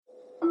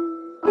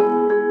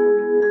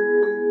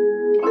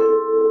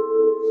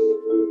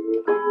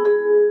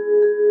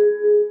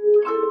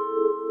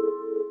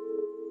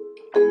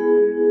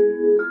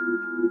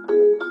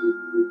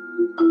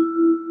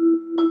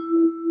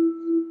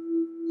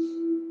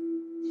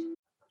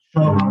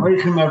So,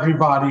 welcome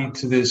everybody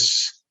to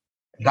this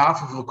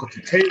daf of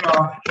Likutei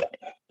Torah.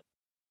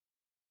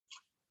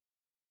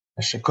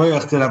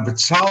 Shekoyach to Rabbi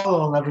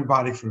and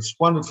everybody for this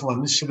wonderful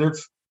initiative.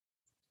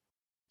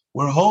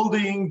 We're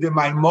holding the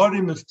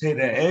Maimorim of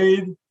Torah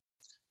Eid,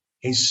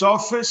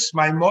 Hosafos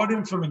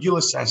Maimorim from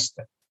Megillas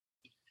Esther.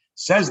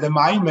 Says the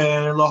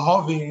Maimer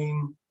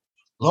Lahovim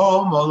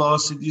Lo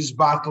Molos Idis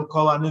Battle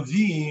Kol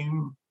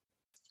Anavim.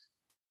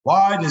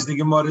 Why does the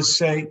Gemara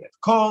say that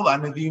Kol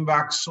Anavim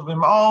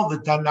Vaksuvim, all the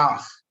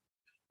Tanakh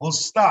will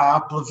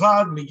stop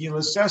Levad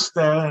Megillas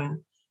Esther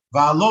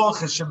V'aloch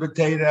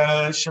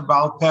Shabbatera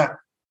Shabal Peh?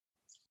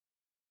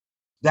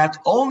 That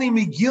only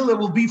Megillah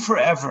will be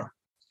forever,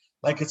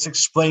 like it's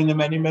explained in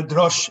many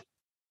Medrash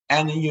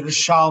and in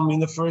Yerushalmi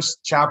in the first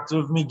chapter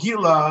of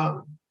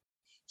Megillah.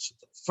 So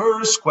the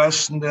first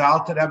question that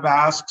Alter Rebbe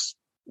asks,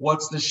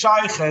 what's the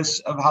shayches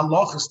of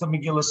halachas to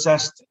Megillas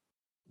Esther?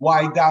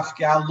 Why dafke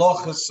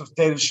halachas of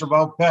Torah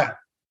Shabbat Peh?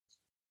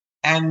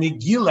 And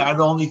Megillah are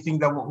the only thing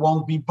that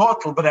won't be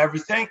bottled, but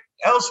everything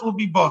else will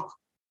be bottled.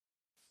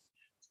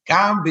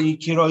 Gambi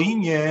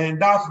Kiroinye and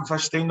Dafim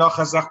Fashtei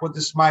Nochazach, what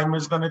this Maimer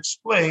is going to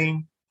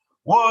explain.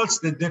 What's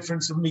the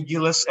difference of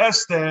Megillas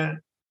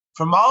Esther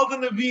from all the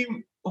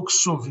Nevi'im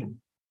Uksuvim?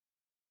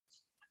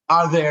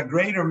 Are they a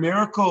greater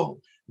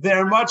miracle? There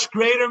are much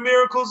greater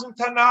miracles in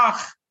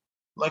Tanakh.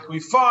 Like we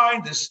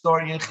find the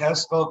story in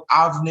Cheskel of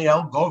Avnei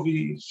El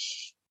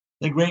Govish,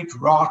 the great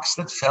rocks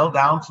that fell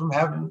down from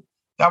heaven.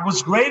 That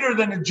was greater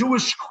than a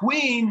Jewish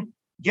queen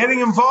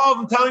getting involved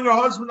and telling her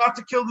husband not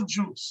to kill the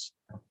Jews.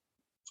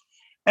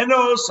 And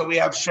also we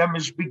have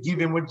Shemesh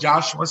Begivim, where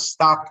Joshua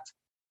stopped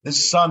the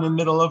sun in the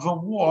middle of a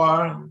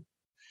war.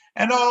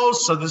 And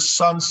also the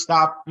sun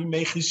stopped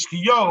Bimei.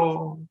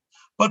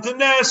 But the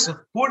Ness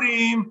of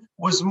Purim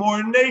was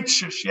more in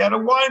nature. She had a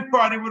wine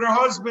party with her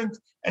husband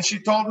and she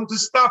told him to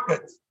stop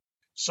it.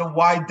 So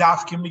why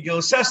Dafke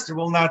Megillas Esther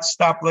will not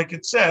stop, like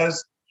it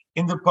says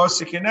in the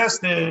Pasuk in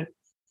Esther?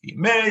 So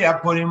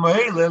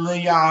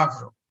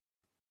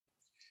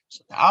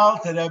the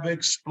Alter Rebbe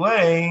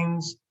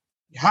explains,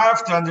 you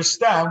have to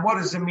understand, what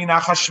does it mean,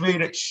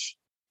 Achashverosh?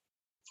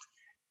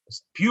 It's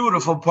a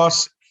beautiful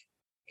pasuk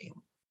in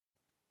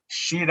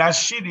Shir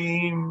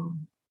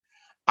HaShirim,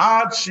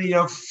 Ad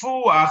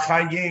sheyafu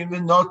achayim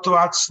v'notu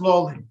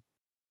atzlolim.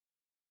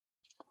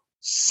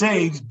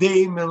 Save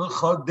day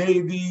milchot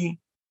Devi,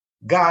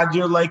 God,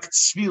 you're like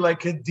tzvi,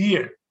 like a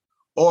deer,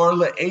 or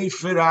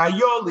le'efer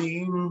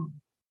ayolim.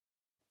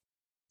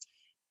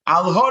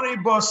 Al hori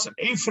bos,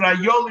 efer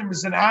ayolim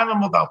is an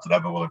animal that Alter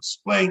Rebbe will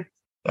explain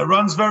that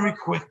runs very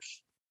quick.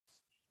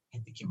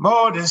 In the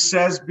Gemara it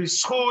says,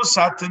 "B'schus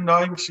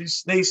hatanoim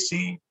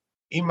shisnesi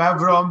im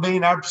Avram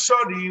ben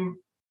Abshorim,"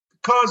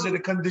 because of the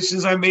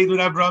conditions I made with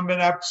Avram ben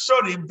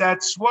Abshorim.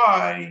 That's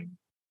why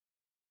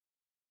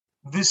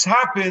this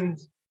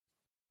happened.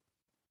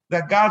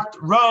 That God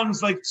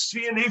runs like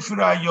tzvi and efer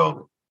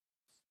ayolim.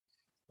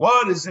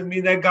 What does it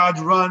mean that God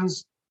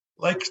runs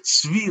like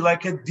tzvi,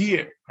 like a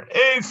deer?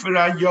 Efer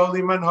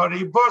ayolim and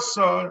hari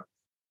bosor.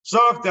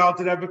 Zog the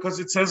Alter Rebbe, because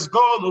it says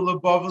Gol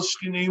ulebavel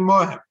shchinei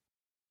mohem.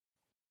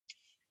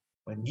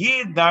 When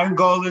Yid Nain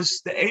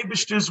Golis, the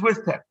Eibishter is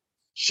with them.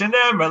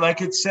 Shenemer,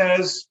 like it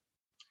says,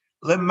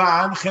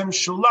 Lemanchem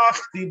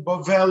shulachti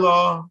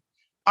bovelo,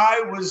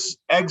 I was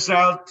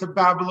exiled to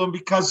Babylon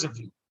because of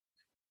you.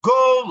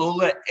 Gol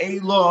ule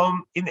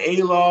Elam, in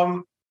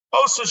Elam,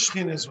 also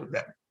Shechin is with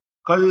them.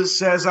 Because it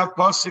says,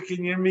 Apostle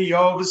in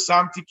Yirmiyahu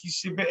v'samti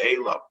kisi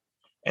be'Elam.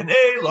 And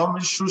Elam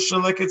is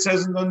Shushan, like it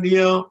says in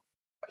Daniel,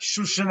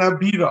 Shushan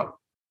Abira.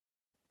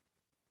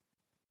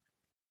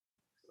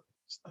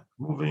 Start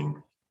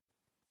moving.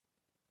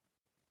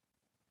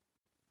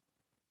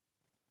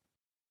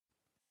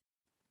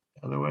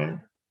 The other way.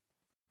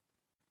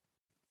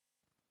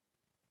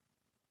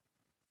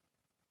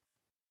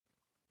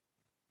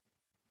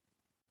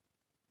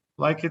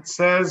 Like it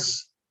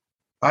says,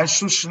 by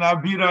Shushan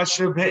Abira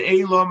asher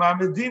be'Elam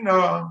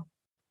Amedina.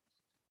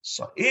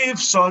 So if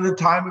so in the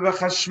time of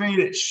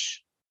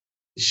Achashverosh,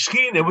 the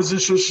Shechina was in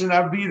Shushan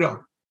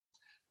Abira.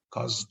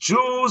 Because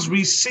Jews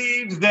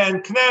received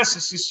then,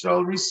 Knesset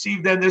Yisrael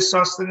received then their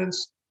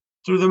sustenance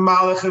through the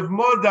Malach of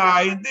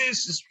Modai, and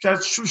this is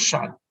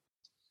Shushan.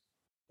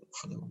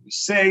 We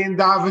say in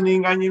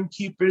davening on Yom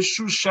Kippur,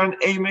 Shushan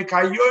Emek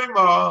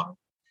Hayoyma,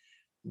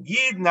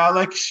 Yidna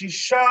like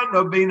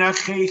Shishana bein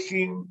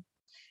Achechim,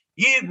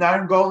 Yidna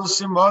and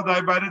Golus in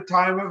Modai by the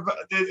time of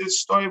the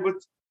story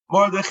with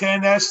Mordechai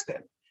and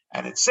Esther.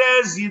 And it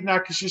says,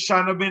 Yidna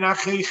Shishana bein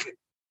Achechim,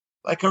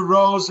 like a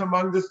rose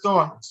among the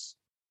thorns.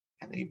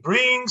 And he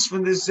brings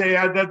from the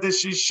Zayah that the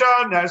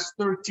Shishan has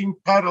 13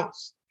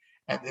 petals.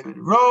 And the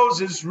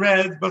rose is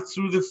red, but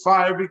through the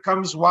fire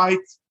becomes white,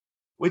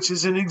 which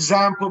is an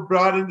example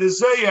brought in the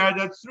Zayah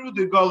that through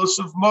the Golus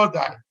of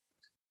Modai,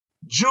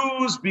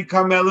 Jews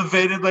become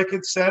elevated, like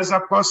it says,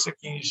 Apostle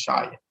in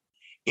Yeshaya.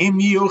 That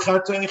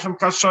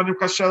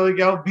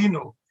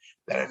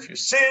if your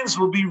sins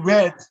will be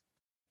red,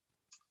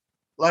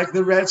 like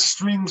the red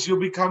strings, you'll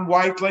become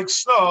white like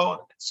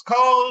snow. It's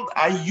called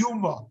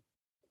Ayuma.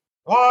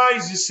 Why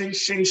does it say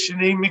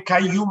Sheshanei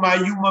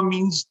Mikayuma? Yuma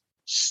means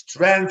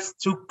strength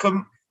to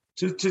come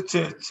to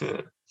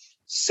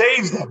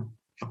save them,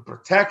 to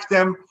protect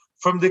them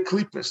from the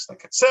klippos,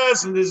 like it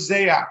says in the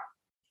Zayah.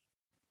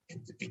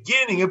 In the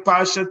beginning of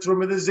Pasha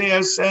Truma, the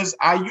Zayah says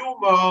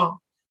Ayuma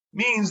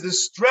means the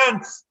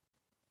strength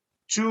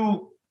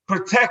to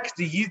protect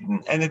the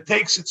Yidden, and it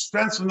takes its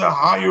strength from the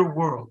higher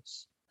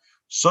worlds.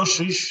 So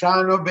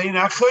Shishano Bein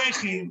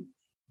Achoichim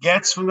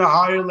gets from the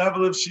higher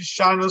level of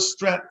Shishano's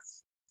strength.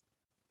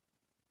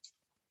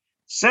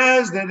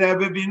 Says that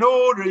in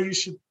order you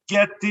should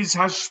get this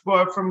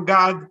hashpah from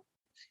God,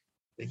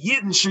 the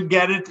Yidden should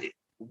get it,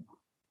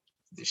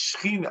 the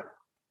Shechina,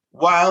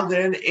 while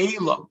they're in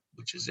Elam,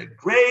 which is a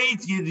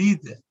great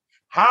Yeridah.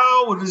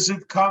 How does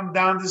it come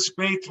down, this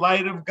great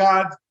light of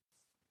God,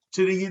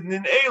 to the Yidden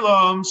in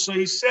Elam? So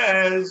he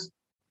says,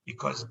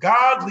 because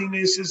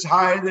godliness is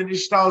higher than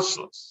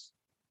Ishtalshus.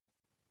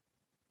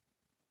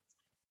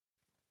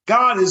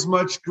 God is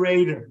much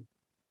greater.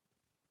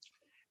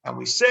 And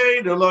we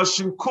say the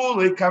Loshen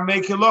Kule can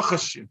make a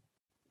lochashim.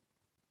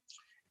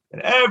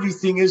 And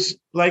everything is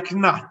like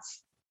not.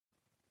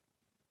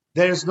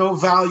 There's no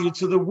value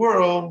to the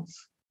world.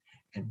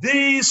 And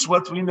this,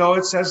 what we know,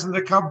 it says in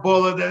the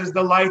Kabbalah, there's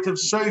the light of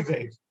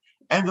Sovev.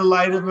 And the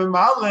light of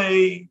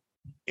Emale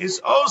is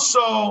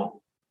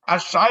also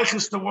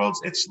Ashaychis, the world.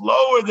 It's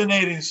lower than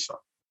Ein Sof.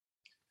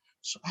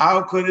 So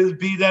how could it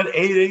be that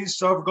Ein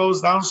Sof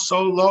goes down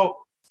so low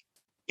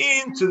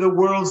into the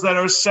worlds that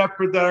are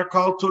separate, that are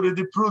called Torah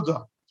de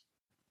Pruda,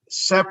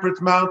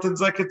 separate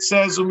mountains, like it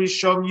says,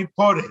 Umishom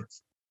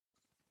Yiporet.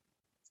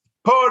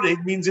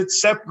 Poret means it's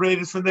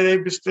separated from the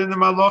Eibishter and the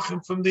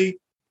Malachim, from the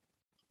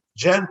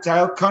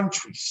Gentile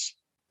countries,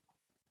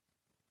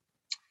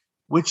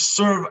 which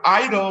serve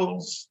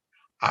idols.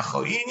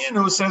 Achoinyan,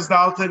 who says the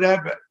Alter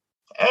Rebbe,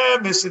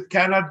 it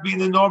cannot be in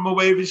the normal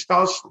way of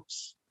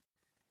Ishtalshus.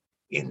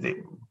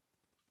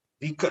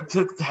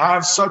 To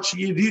have such a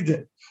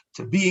Yeridah,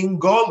 to be in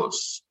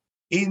Golus,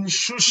 in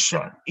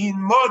Shushan, in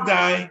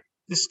Modai,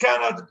 this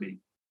cannot be.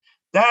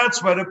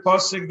 That's why the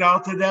Pasuk the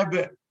Alter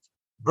Rebbe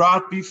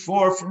brought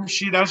before from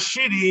Shir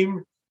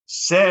HaShirim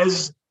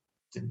says,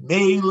 the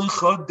Melech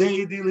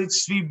Odei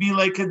be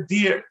like a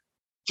deer,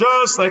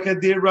 just like a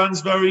deer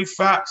runs very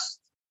fast.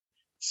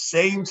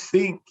 Same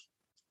thing.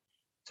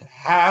 To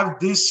have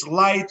this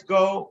light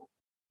go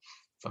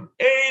from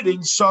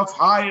Ein Sof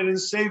higher and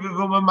save of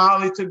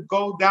Mamali to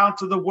go down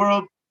to the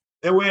world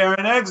that we are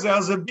in exile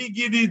is a big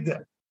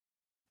Yeridah.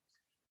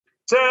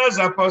 Says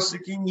Apostle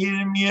in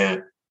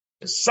Yirmiyah,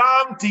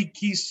 Samti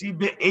Kisi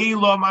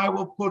be'Elam, I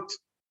will put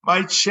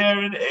my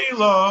chair in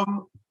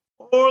Elam,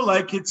 or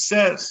like it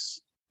says,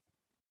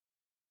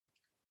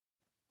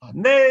 I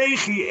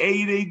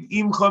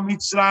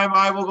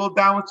will go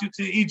down with you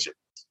to Egypt.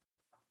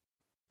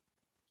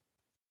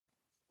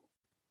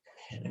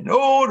 And in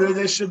order,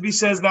 there should be,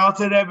 says the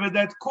Alter Rebbe,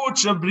 that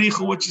Kucha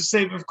Brichu, which is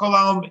Sefer of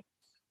Kolalmi,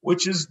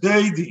 which is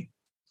Deidi,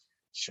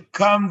 should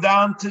come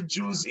down to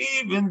Jews,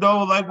 even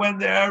though, like when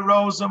there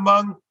arose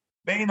among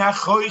Bein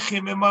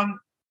HaChoichim, among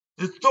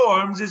the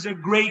thorns, is a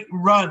great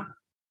run.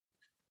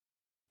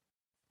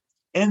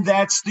 And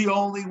that's the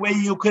only way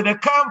you could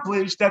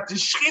accomplish that the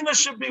Shechina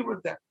should be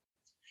with them.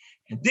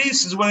 And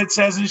this is what it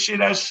says in Shir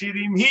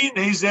HaShirim,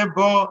 Hine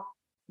Zebo,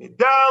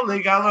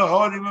 Midalig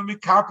Alahorim, and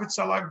Mikarpetz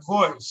Alak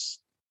voice,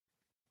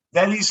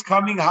 that he's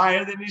coming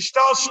higher than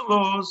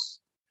Ishtalshalos,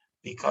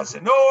 because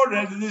in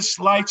order that this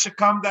light should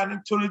come down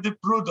into the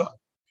Pruda,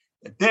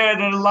 that they're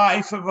the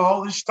life of a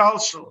whole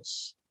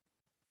Ishtalshalos.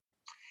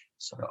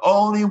 So the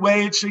only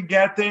way it should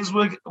get there is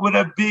with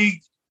a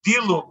big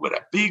diluk, with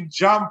a big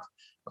jump,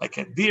 like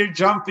a deer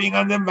jumping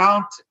on the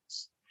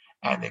mountains.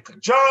 And they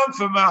could jump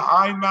from a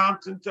high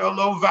mountain to a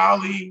low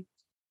valley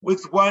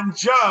with one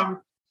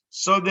jump.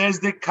 So there's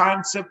the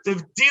concept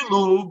of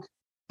dilug,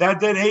 that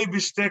the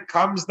Eibishter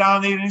comes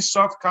down, Ein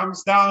Sof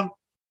comes down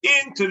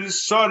into the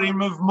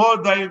Sorim of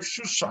Modai of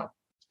Shushan.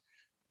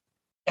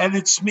 And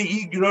it's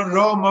Me'igra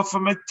Roma,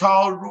 from a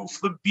tall roof,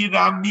 the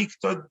Bira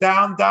Mikto,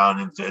 down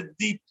into a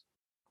deep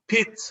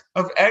pit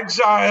of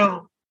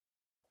exile.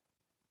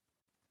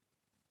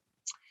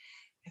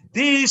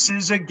 This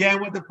is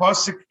again what the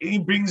Pasuk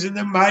brings in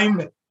the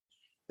Maimon,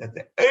 that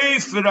the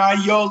Efer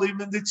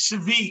Ayolim and the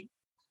Tzvi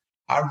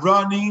are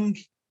running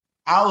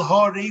Al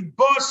Hori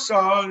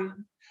Bosar.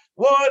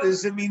 What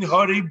does it mean,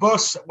 Hori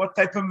Bosar? What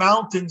type of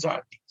mountains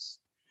are these?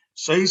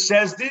 So he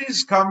says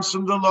this comes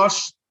from the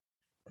Losh.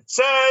 It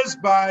says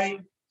by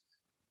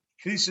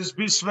Krisus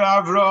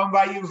Bisva Avram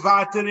by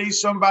Yivater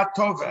Esom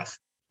Batovech.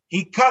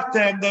 He cut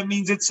them, that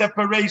means it's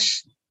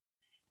separation.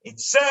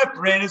 It's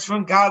separated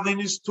from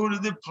godliness to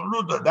the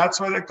Pruda. That's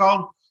why they're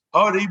called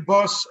Hori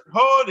Bosar.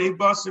 Hori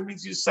Bosar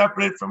means you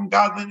separate from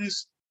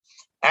godliness,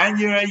 and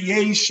you're a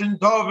Yesh and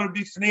Dover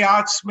Bifnei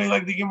Atzmei,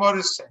 like the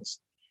Gemara says.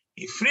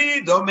 You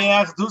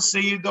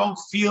don't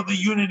feel the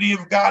unity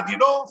of God, you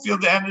don't feel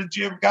the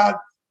energy of God,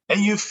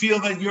 and you feel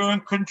that you're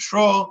in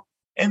control,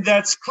 and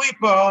that's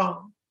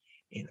Klippa.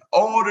 In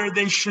order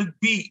they should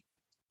be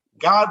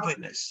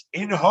godliness.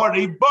 In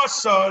Hori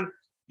Basar,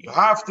 You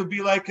have to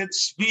be like a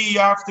tzvi, you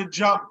have to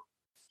jump.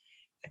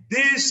 And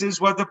this is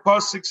what the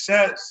pasuk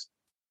says.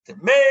 You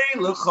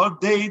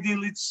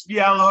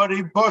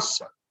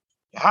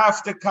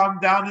have to come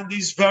down in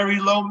these very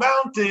low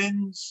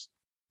mountains.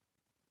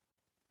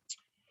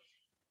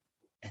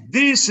 And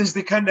this is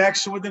the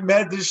connection with the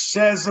Medrash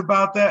says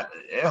about the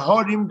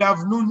Horim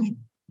Gavnunim.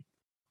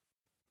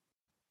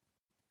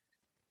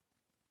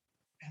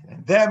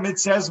 And then it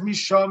says,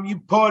 Misham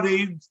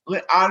Yiporid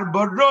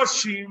le'arba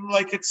roshim,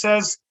 like it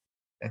says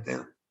that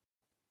the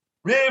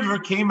river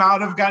came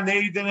out of Gan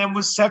Eden and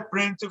was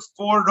separated into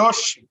 4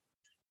 roshim,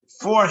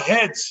 4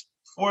 heads,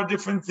 4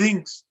 different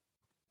things.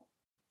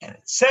 And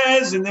it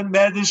says in the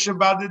Medrash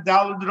about the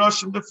Daled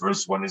roshim, the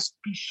first one is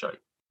Pishay,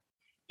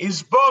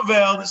 is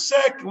Bovel, the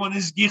second one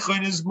is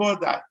Gichon, is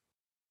Modai.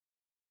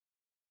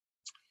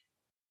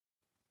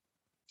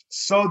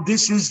 So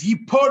this is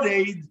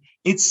Yiporid,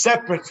 it's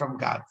separate from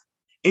God.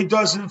 It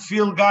doesn't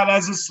feel God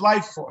as its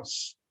life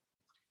force.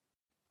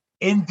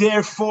 And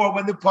therefore,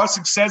 when the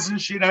pasuk says in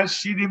Shir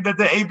HaShirim that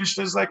the Eibush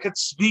is like a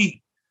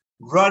tzvi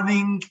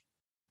running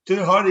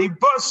to Hari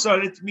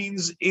Basar, it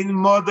means in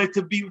Modai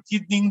to be with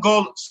Yidnin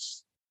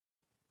Golus.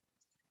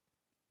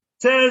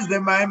 Says the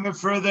Maimon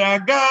further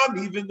Agam,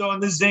 even though in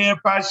the Zeir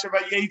Pasha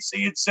Vayetze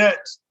it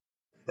says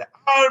the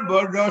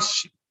Arba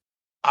Roshim,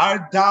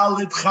 Ar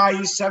Dalit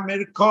Chayis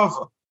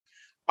HaMerkova,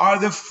 are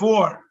the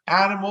 4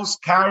 animals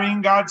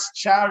carrying God's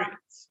chariot.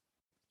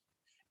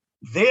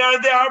 They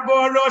are the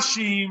Arba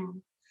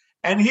Roshim.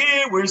 And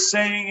here we're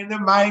saying in the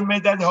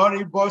Maimon that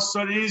Hari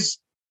Basar is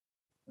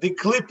the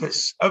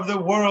klippus of the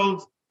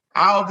world.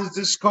 How does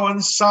this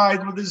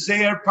coincide with the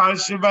Zeir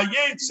Pasha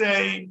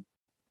Vayetze?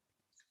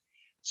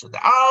 So the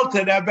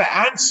Alter Rebbe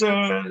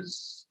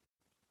answers,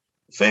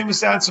 the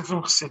famous answer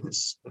from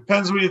Chassidus.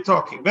 Depends where you're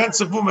talking.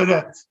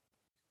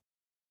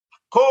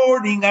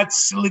 According to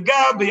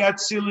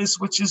Atzilis,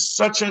 which is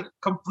such a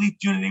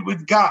complete unity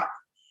with God,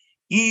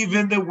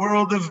 even the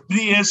world of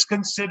Bria is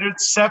considered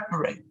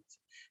separate.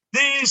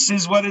 This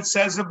is what it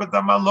says about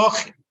the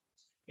Malochim.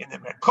 In the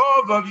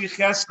Merkov of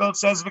Yecheskel, it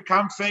says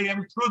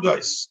V'kamfeim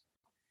Prudos,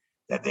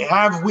 that they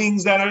have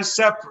wings that are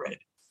separated.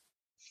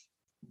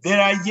 There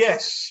are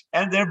yesh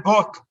and they're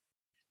bok.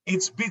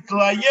 It's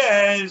bitla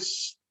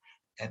yesh.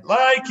 And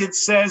like it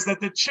says that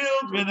the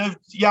children of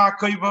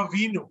Yaakov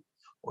Avinu,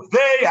 or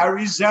they are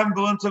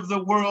resemblant of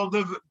the world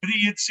of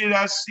Bria Tzir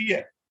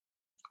Asiyah,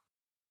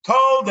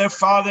 told their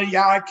father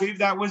Yaakov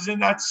that was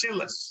in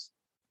Atzilus.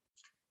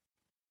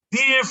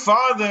 Dear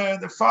father,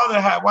 the father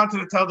wanted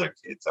to tell their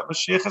kids that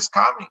Mashiach is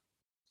coming.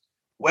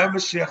 When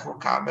Mashiach will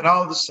come, and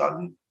all of a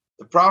sudden,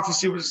 the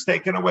prophecy was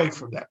taken away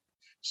from them.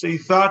 So he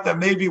thought that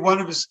maybe one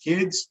of his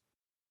kids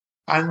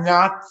are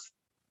not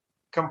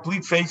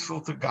complete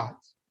faithful to God.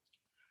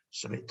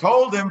 So they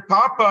told him,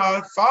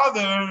 Papa,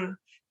 Father,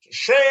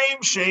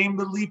 shame,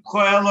 believe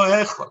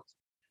echad.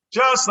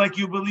 Just like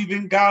you believe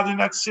in God in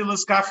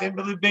Atzilus, kachem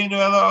belibeinu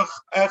elo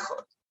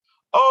echad.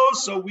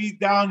 Also, we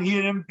down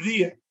here in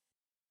Bria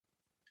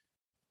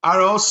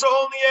are also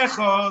only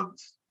echad.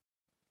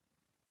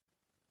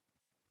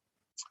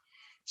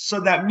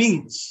 So that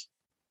means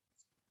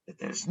that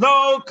there's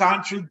no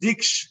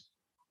contradiction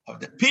of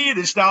the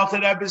Pirush the Alter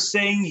Rebbe is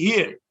saying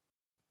here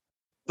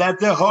that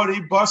the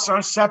Hori Bos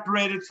are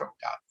separated from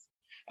God,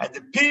 and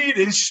the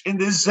Pirush in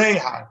the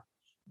Zehar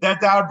that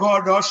the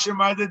Arba Roshim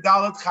are the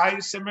Dalet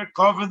Chayis and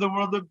Merkava, the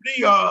world of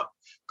Bria,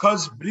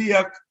 because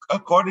Bria,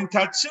 according to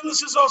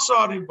Atzilus, is also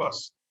Hori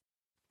Bos.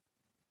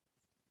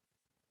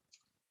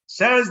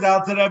 Says the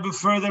Alter Rebbe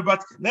further,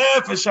 but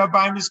Nefesh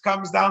Habaymis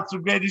comes down to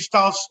great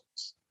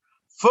Ishtalshalos.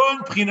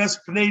 Von Prinas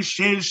Pnei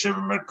Sheishem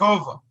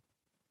Merkava.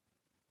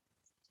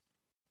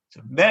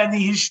 To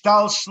many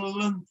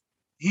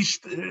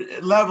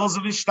levels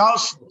of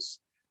Ishtalshalos.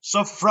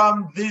 So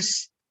from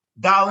this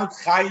Dalet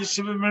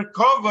Chayishem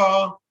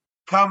Merkava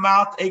come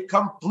out a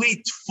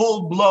complete,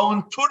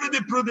 full-blown Torah de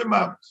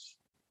Prudimam.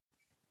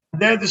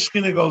 There the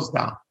Shekhinah goes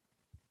down.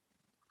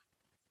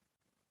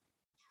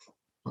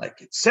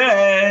 Like it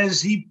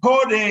says, he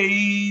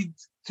porayed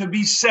to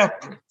be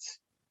separate.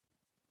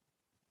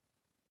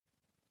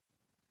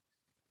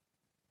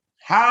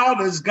 How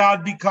does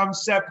God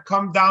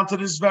come down to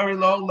this very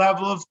low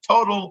level of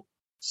total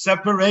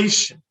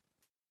separation?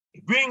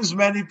 He brings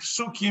many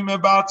psukim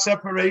about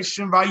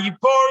separation.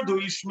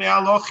 Vayipordu ishmei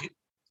alochim.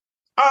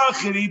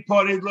 Achiri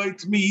pored lo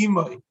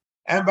itmiimoi.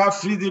 And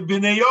bafride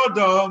b'nei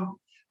yodom.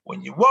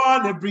 When you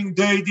want to bring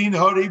Deidin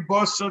Hori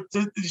Boso to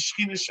the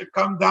Shekhinah should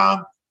come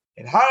down,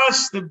 it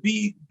has to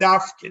be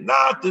dafke,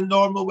 not the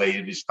normal way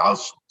of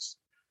Ishtalshalos.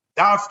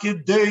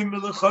 Dafke Deim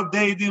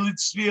l'chadeidi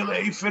l'tzvi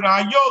l'efer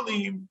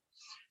hayolim.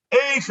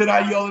 Efer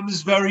hayolim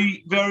is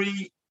very,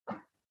 very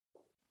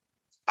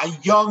a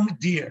young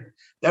deer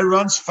that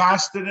runs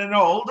faster than an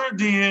older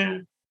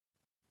deer.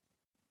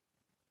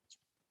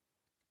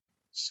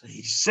 So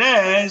he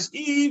says,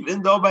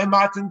 even though by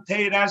Matan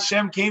Teira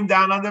Hashem came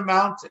down on the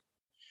mountain,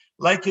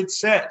 like it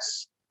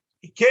says,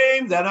 he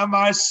came that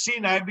Amar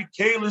Sinai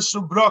became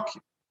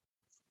Subrokim.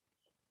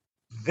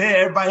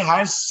 There by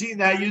Har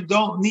Sinai, you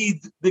don't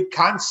need the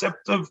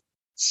concept of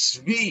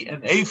tzvi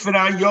and efer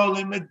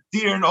hayolim, a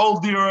deer, an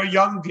old deer or a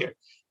young deer,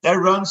 that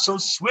run so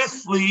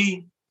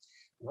swiftly.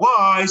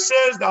 Why?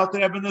 Says the Alter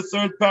Rebbe in the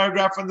third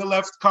paragraph on the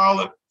left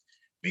column.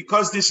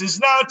 Because this is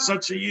not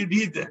such a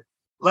yedida,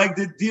 like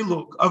the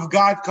diluk of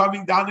God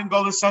coming down in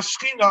Golus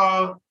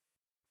Hashchina.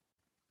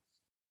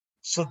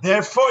 So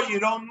therefore, you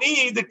don't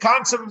need the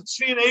concept of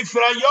tzvi and efer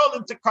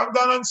hayolim to come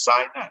down on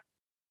Sinai.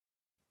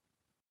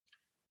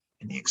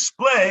 And he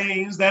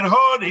explains that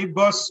Hori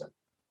Bosa,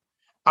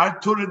 our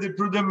Torah, the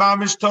Prudim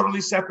Mam, is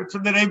totally separate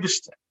from the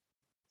Rebishter.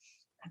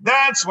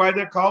 That's why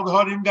they're called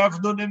Horim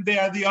Gavnunim. They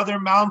are the other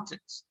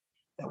mountains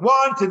that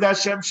wanted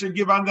Hashem should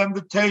give on them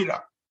the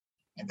Torah.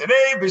 And the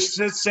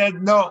Rebishter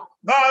said, no,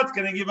 not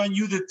going to give on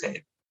you the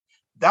Torah.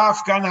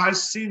 Dafkan Har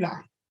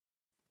Sinai.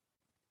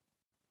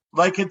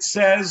 Like it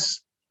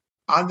says,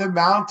 on the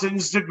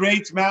mountains, the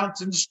great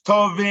mountains,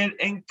 Tovin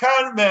and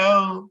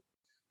Carmel,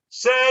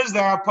 says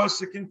there are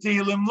pasuk in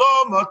Tehillim,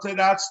 lo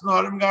moteratz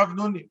norim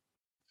gavnunim.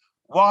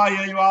 Why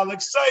are you all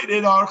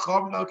excited?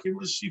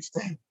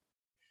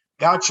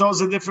 God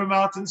chose a different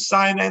mountain,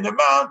 Sinai, and the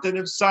mountain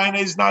of Sinai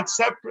is not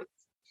separate.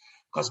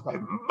 Because by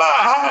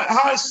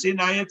Har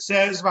Sinai it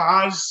says,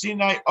 Har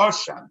Sinai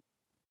Oshan.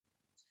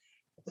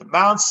 The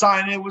Mount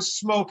Sinai was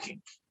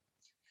smoking.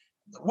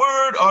 The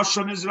word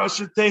Oshan is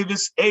Rosh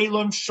Tevis,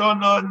 Elam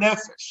Shona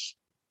Nefesh.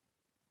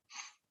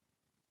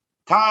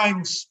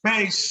 Time,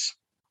 space,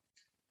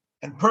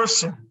 and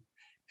person.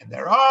 And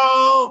they're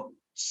all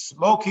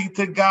smoking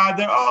to God.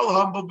 They're all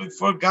humble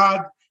before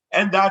God.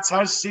 And that's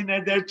Har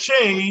Sinai. They're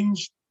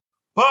changed.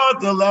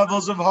 But the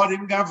levels of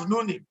Horim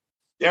Gavnunim,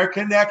 they're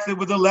connected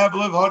with the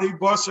level of Hori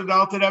Bosser. The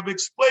Alter Rebbe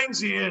explains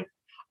here.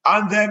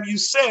 On them you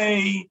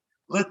say,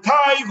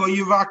 L'taivo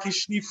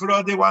Yivakish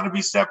Nifra, they want to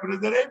be separate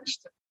of the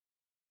Rebishter.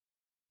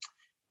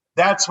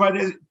 That's why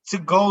to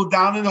go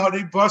down in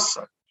Hori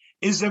Bosser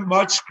is a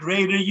much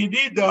greater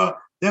Yedida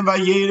than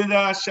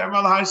Vayerida Hashem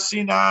al Har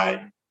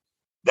Sinai.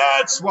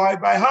 That's why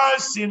by Har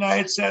Sinai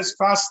it says,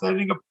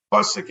 fascinating a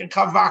pasuk in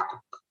Chavakuk.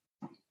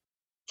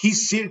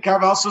 Kisir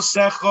Kaval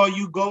Sosecho,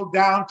 you go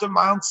down to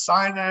Mount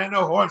Sinai on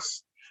a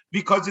horse,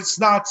 because it's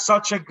not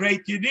such a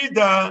great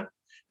Yedida.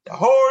 The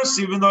horse,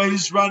 even though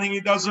he's running,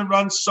 he doesn't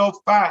run so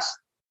fast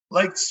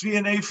like Tzvi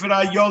and Efer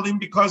HaYolim,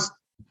 because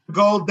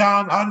go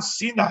down on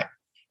Sinai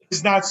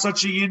is not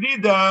such a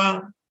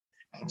Yedida.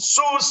 And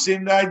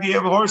Susin, the idea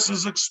of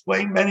horses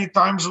explained many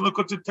times in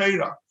Likutei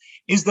Torah,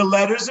 is the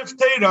letters of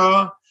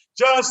Torah,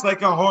 just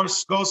like a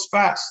horse goes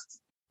fast.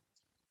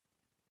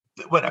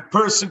 When a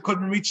person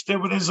couldn't reach there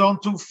with his own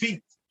 2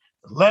 feet,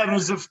 the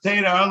letters of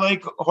Torah are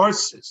like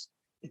horses.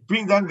 It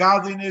brings down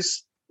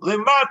godliness,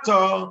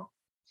 limato,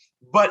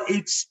 but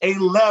it's a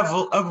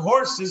level of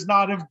horses,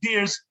 not of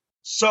deers.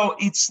 So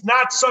it's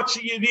not such a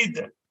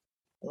Yerida.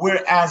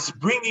 Whereas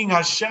bringing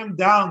Hashem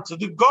down to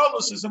the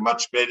Golus is a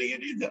much greater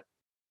Yerida.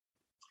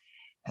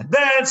 And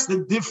that's the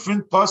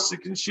different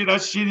pasuk in Shir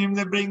HaShirim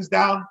that brings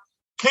down,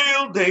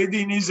 Kil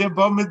Deidin is a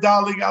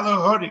bomedalig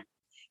alahori.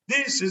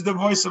 This is the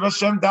voice of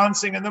Hashem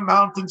dancing in the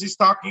mountains. He's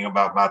talking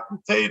about Matan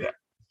Torah.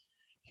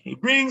 He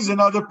brings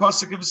another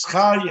pasuk of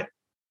Zechariah,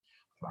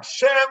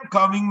 Hashem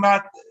coming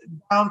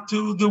down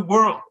to the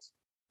world.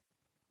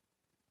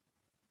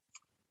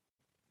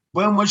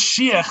 When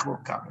Mashiach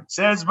will come, it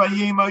says,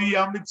 "Vayema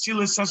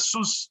yamitzilas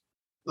asus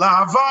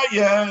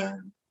lahavaya,"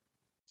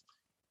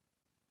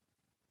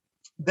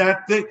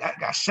 that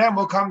Hashem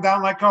will come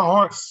down like a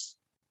horse.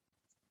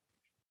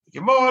 The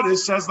Gemara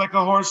says, like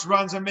a horse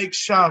runs and makes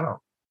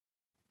shadow.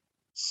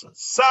 So,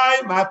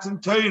 Sai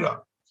Matan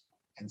Torah,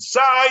 and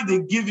Sai the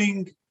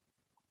giving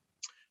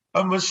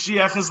of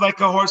Mashiach is like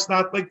a horse,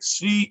 not like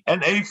Tzvi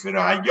and Efer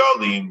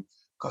HaYolim,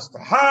 because to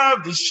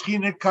have the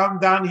Shechina come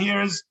down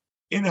here is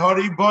in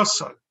Hori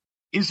Bosor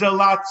is a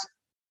lot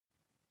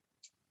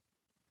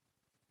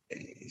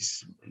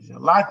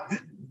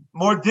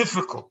more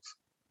difficult.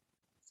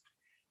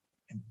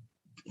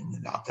 And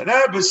the Alter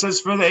Rebbe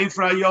says for the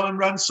Efer HaYolim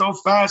runs so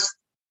fast,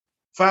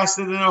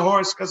 faster than a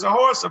horse, because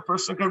a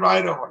person can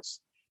ride a horse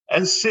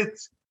and sit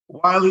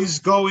while he's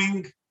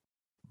going,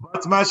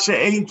 but Masha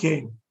Ein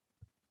came.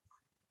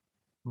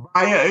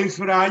 Via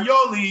Efer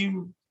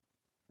HaYolim,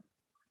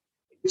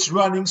 it's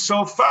running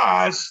so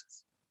fast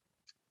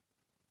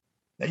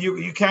that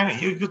you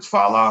could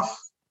fall off.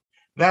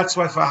 That's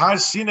why for Har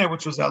Sinai,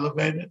 which was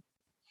elevated,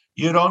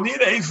 you don't need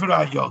Efer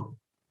HaYolim.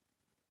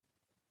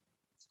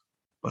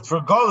 But for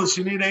Golus,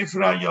 you need Efer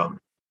HaYolim.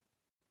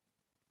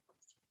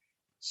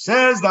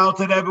 Says the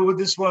Alter Rebbe, with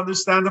this we'll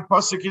understand the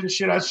pasuk in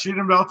Shir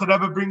HaShirim. The Alter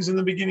Rebbe brings in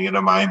the beginning of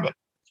the Maimed.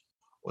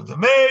 With the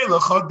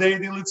Melech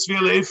Hodeidin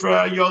L'Tzvi Efer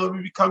HaYolim,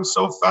 it becomes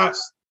so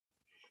fast.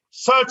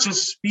 Such a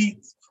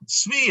speed,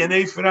 Tzvi and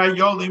Efer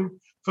HaYolim,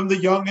 from the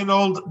young and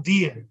old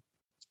deer.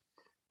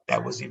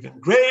 That was even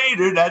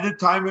greater at the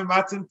time of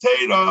Matan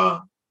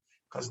Torah,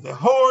 because the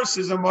horse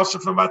is a moshe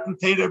for Matan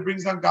Torah,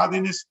 brings down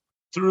godliness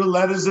through the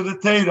letters of the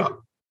Torah.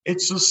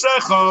 It's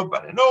Susecha,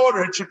 but in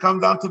order it should come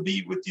down to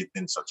be with you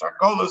in such a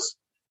golus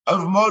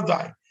of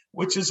Modai,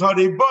 which is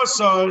Hori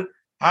Bosor,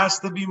 has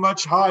to be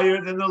much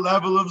higher than the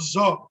level of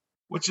Zoh,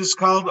 which is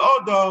called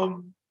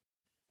Odom.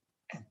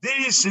 And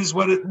this is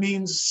what it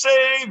means.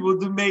 Save with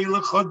the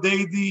Melech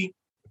Hodedi.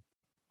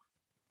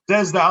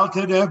 Says the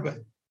Alter Rebbe.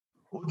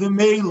 With the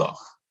Melech.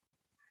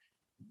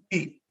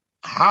 Be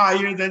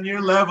higher than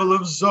your level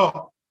of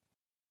Zoh.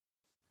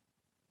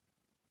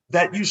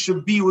 That you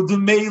should be with the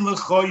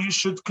Melech, or you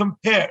should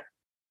compare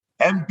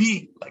and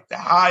be like the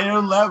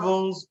higher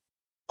levels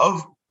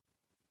of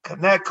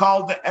connect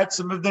called the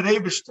Etzem of the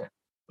Rebishter,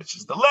 which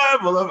is the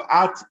level of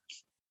Atik.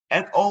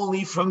 And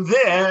only from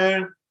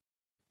there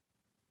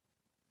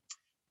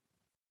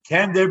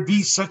can there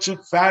be such a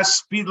fast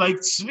speed like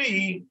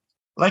Tzvi,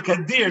 like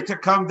a deer, to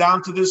come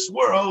down to this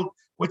world,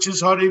 which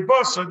is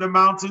Haribos, or the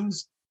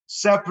mountains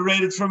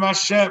separated from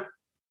Hashem.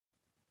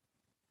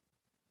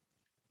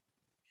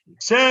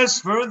 It says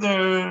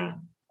further,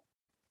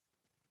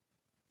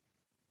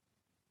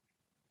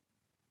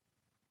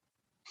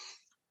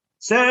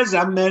 says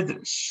a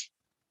medrash,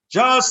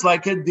 just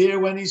like a deer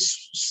when he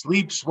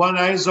sleeps, one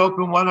eye is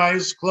open, one eye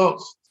is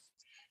closed.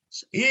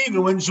 So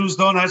even when Jews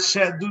don't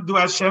do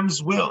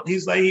Hashem's will,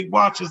 he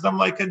watches them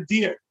like a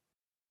deer.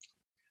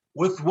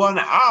 With one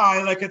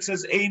eye, like it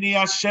says, Eini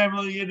Hashem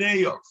el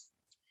Yireyov.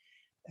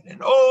 And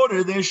in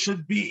order there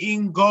should be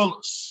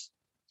ingolus.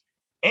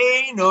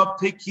 Eino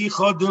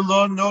pikicho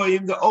delo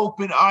noim, the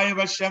open eye of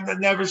Hashem that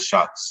never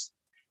shuts.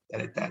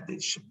 That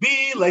it should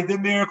be like the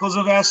miracles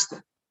of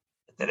Esther.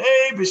 That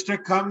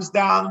Eibishter comes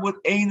down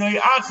with Einoi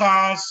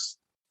Achas.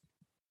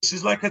 This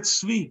is like a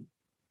tzvi.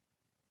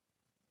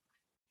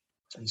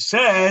 So he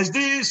says,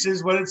 this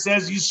is what it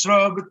says,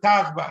 Yisrael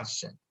b'tach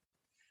b'Hashem.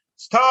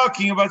 It's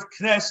talking about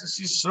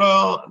Knesset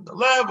Yisrael, the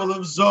level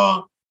of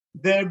Zoh,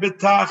 they're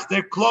b'tach,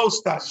 they're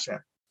close to Hashem.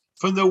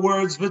 From the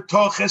words,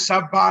 v'toches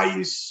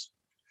habayis,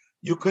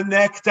 you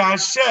connect to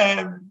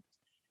Hashem,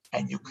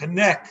 and you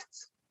connect.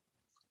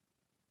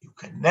 You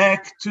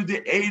connect to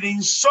the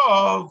Ein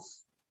Sof,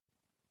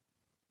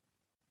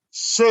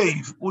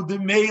 save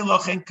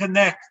u'demelach, and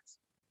connect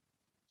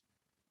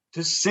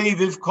to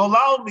save if kol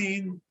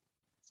almin,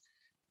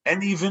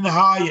 and even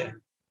higher.